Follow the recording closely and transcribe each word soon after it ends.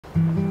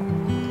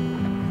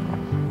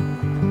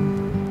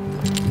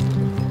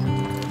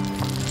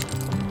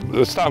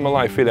the start of my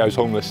life, really, I was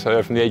homeless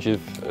from the age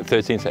of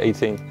 13 to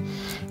 18.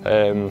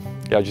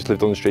 Yeah, I just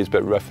lived on the streets, a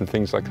bit rough and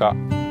things like that.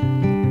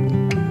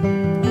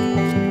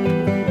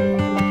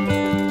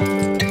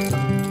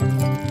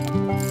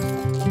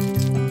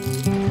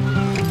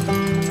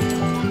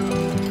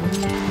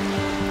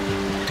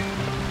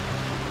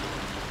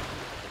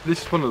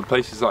 This is one of the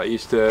places that I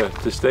used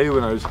to stay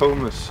when I was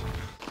homeless.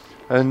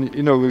 And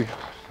you know,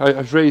 I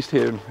was raised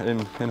here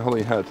in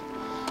Holyhead.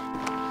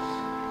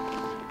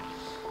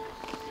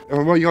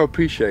 And what you gotta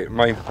appreciate,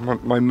 my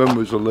mum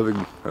was a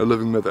living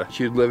mother.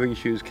 She was living,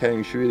 she was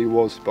caring, she really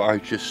was, but I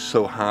was just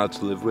so hard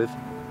to live with.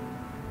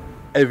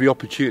 Every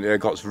opportunity I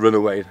got to run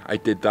away, I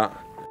did that.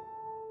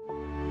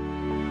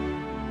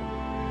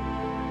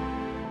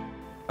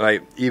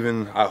 Like,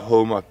 even at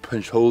home, I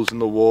punched holes in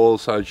the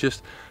walls. I was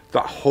just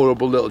that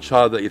horrible little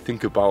child that you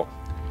think about.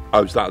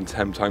 I was that and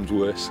 10 times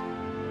worse.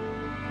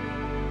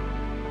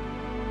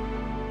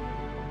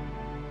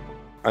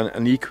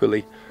 And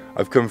equally,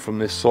 I've come from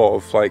this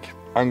sort of like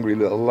angry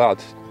little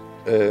lad,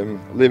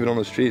 living on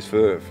the streets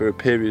for a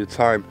period of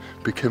time,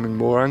 becoming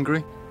more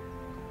angry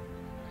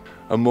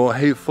and more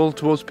hateful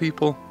towards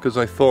people, because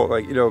I thought,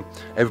 like, you know,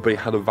 everybody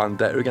had a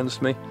vendetta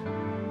against me.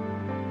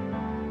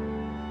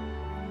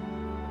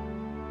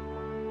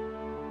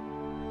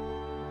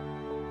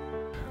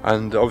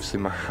 And obviously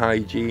my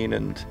hygiene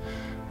and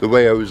the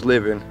way I was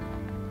living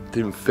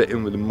didn't fit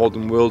in with the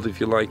modern world, if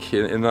you like,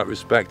 in that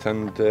respect.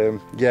 And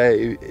yeah,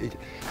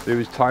 there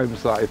was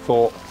times that I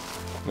thought,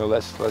 you know,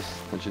 let's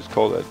just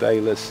call it a day.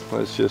 Let's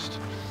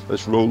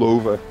roll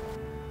over.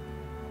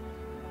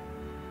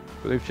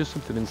 But there was just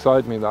something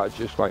inside me that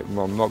just like,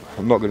 well, I'm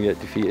not going to get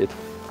defeated.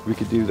 We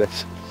could do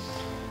this.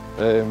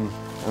 And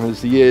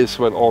as the years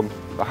went on,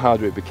 the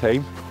harder it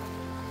became.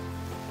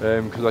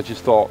 Because I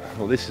just thought,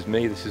 well, this is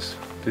me. This is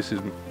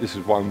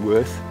what I'm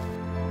worth.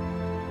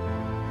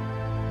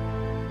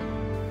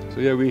 So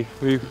yeah, we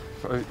you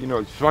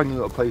know, finding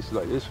little places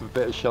like this with a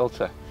bit of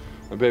shelter,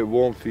 a bit of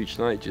warmth each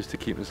night, just to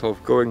keep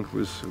myself going,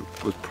 was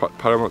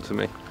paramount to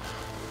me.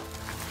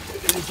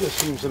 It just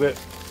seems a bit.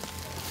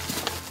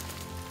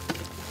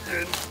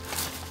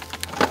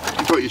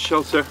 You got your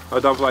shelter.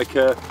 I'd have like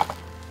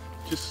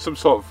just some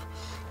sort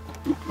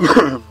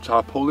of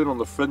tarpaulin on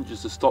the front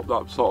just to stop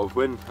that sort of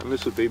wind, and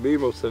this would be me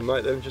most of the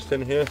night then, just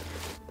in here.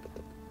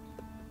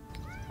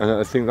 And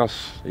I think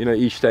that's, you know,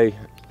 each day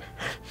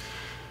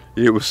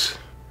it was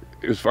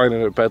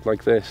finding a bed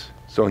like this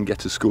so I can get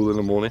to school in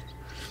the morning.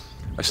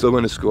 I still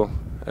went to school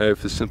for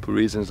the simple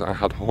reasons that I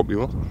had hot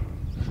meal.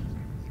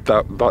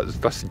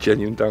 That's a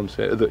genuine down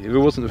to it. If it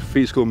wasn't for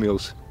free school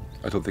meals,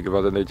 I don't think I'd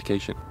had an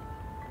education.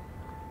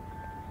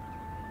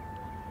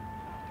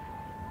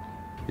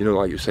 You know,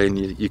 like you're saying,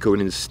 you're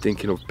going in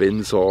stinking of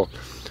bins, or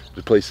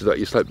the places that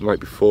you slept the night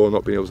before,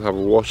 not being able to have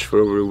a wash for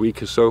over a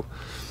week or so.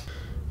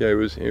 Yeah, it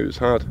was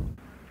hard.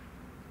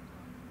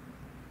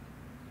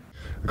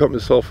 I got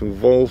myself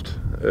involved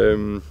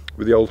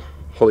with the old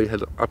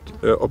Holyhead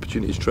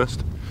Opportunities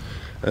Trust,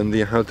 and they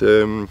had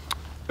a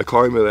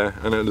climber there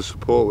and a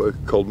support worker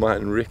called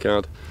Martin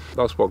Rickard.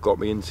 That's what got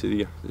me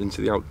into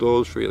the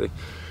outdoors, really,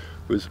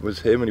 was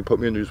him, and he put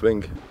me under his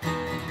wing.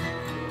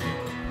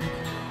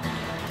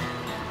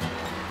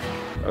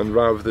 And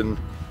rather than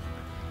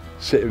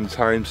sitting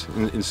times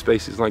in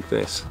spaces like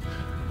this,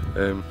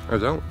 I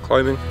was out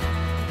climbing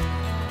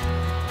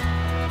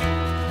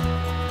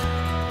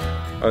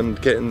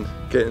and getting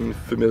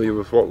familiar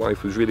with what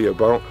life was really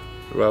about,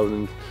 rather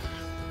than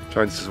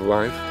trying to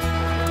survive.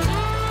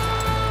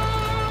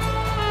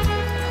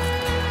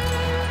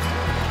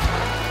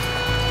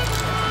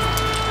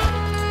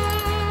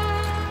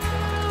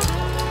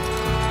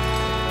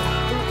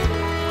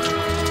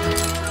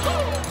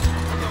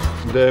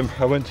 And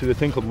I went to a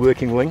thing called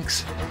Working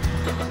Links.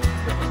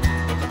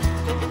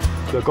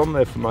 So I've gone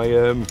there for my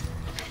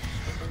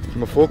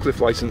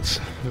forklift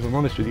licence, if I'm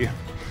honest with you.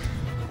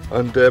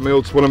 And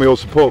one of my old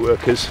support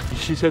workers,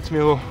 she said to me,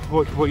 "Well,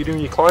 what are you doing?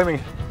 You're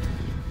climbing."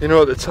 You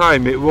know, at the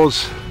time it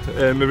was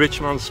a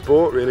rich man's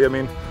sport, really. I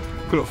mean,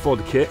 couldn't afford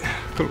the kit,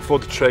 couldn't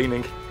afford the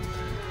training.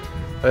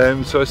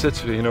 So I said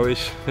to her, you know, it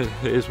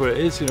is what it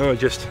is. You know, I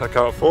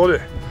can't afford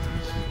it.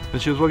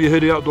 And she was, "Well, have you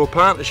heard of the outdoor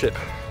partnership?"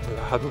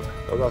 I hadn't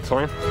at that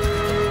time.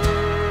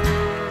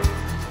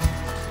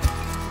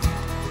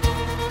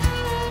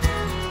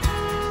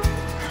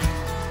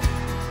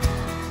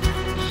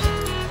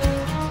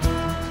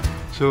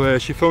 So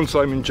she phoned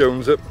Simon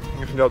Jones up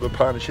from the Outdoor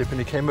Partnership, and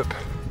he came up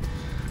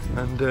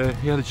and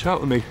he had a chat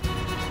with me.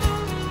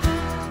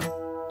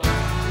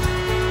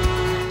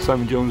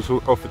 Simon Jones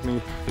offered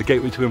me a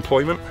gateway to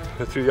employment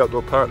through the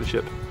Outdoor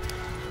Partnership,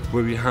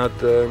 where we had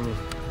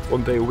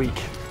 1 day a week,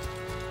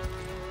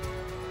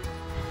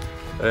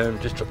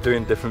 just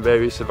doing different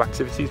various of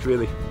activities,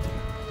 really.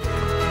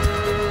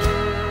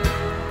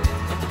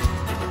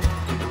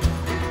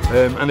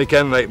 And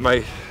again, like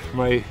my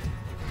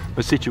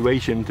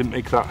situation didn't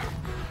make that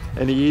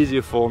any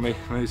easier for me.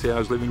 Like I say, I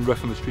was living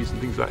rough on the streets and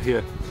things like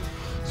here.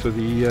 So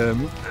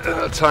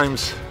the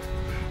times,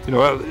 you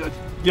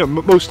know,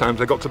 most times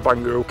I got to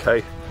Bangor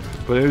okay,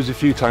 But there was a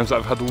few times that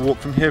I've had to walk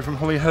from here, from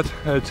Holyhead,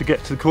 to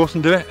get to the course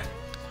and do it.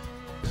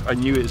 I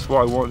knew it's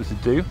what I wanted to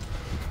do,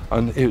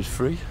 and it was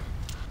free.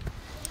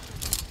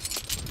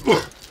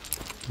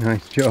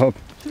 Nice job.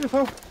 Cheers,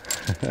 pal.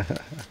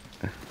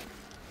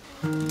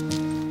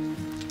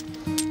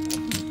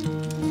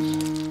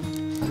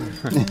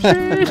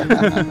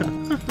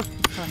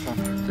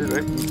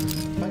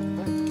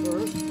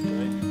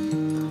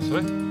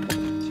 Sorry?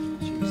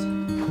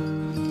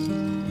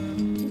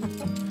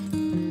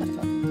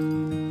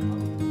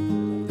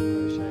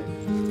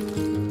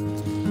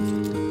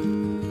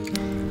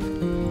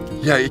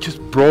 Yeah, it just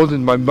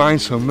broadened my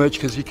mind so much,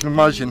 because you can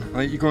imagine,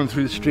 like, you're going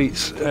through the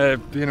streets,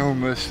 being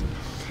homeless,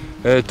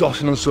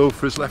 dossing on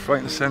sofas left,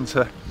 right and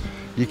centre.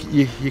 You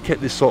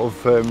get this sort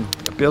of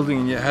building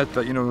in your head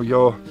that, you know,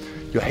 you're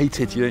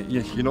hated,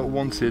 you're not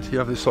wanted. You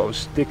have this sort of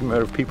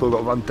stigma of people that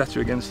are vendetta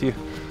against you,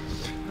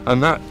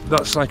 and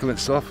that cycle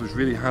itself was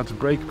really hard to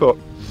break. But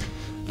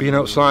being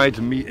outside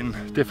and meeting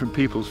different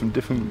people from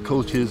different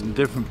cultures and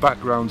different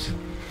backgrounds,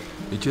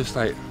 it just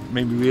like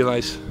made me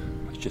realise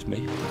it's just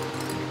me.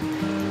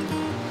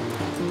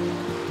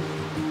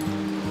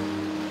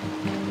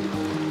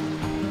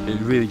 It's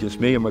really just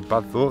me and my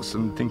bad thoughts,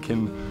 and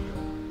thinking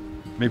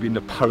maybe in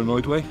a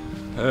paranoid way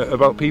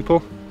about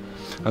people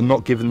and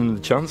not giving them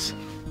the chance.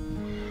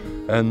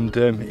 And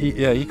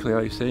yeah, equally,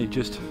 like I say,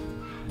 it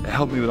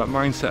helped me with that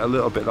mindset a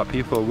little bit, that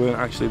people weren't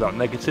actually that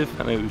negative,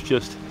 and it was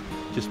just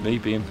me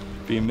being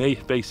me,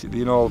 basically,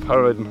 you know, all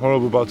paranoid and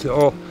horrible about it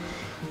all,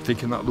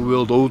 thinking that the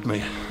world owed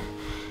me,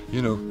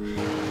 you know.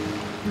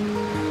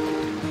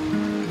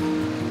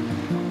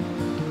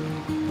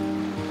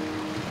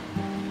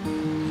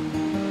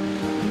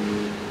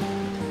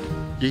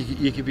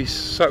 You could be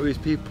sat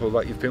with people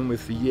that you've been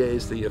with for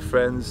years, that your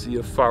friends,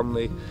 your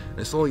family, and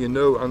it's all you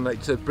know, and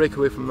like to break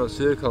away from that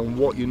circle and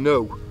what you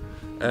know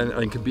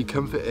and can be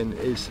comforting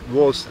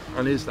was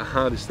and is the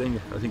hardest thing,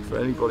 I think, for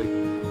anybody.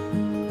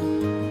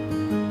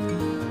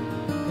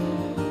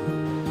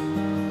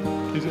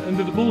 Is it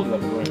under the border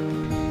that way?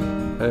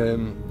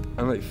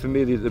 And like for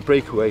me, the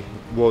breakaway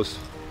was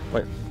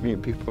like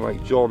meeting people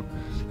like John.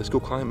 Let's go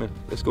climbing,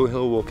 let's go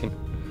hill walking.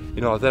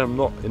 You know, then I'm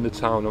not in the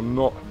town, I'm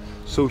not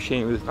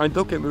associating with, and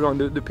don't get me wrong,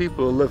 the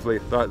people are lovely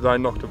that I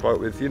knocked about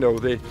with, you know,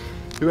 they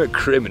weren't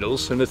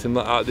criminals or anything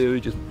like that, they were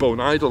just bone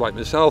idle like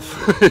myself,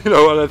 you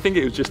know, and I think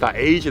it was just that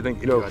age, I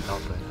think, you know,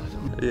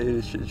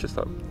 it's just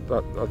that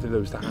I think there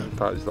was that hard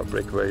part, is that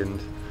breakaway, and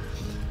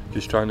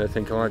just trying to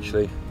think, oh,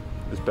 actually,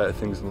 there's better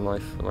things in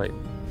life, like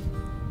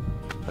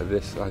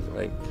this, like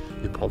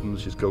your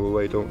problems just go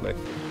away, don't they?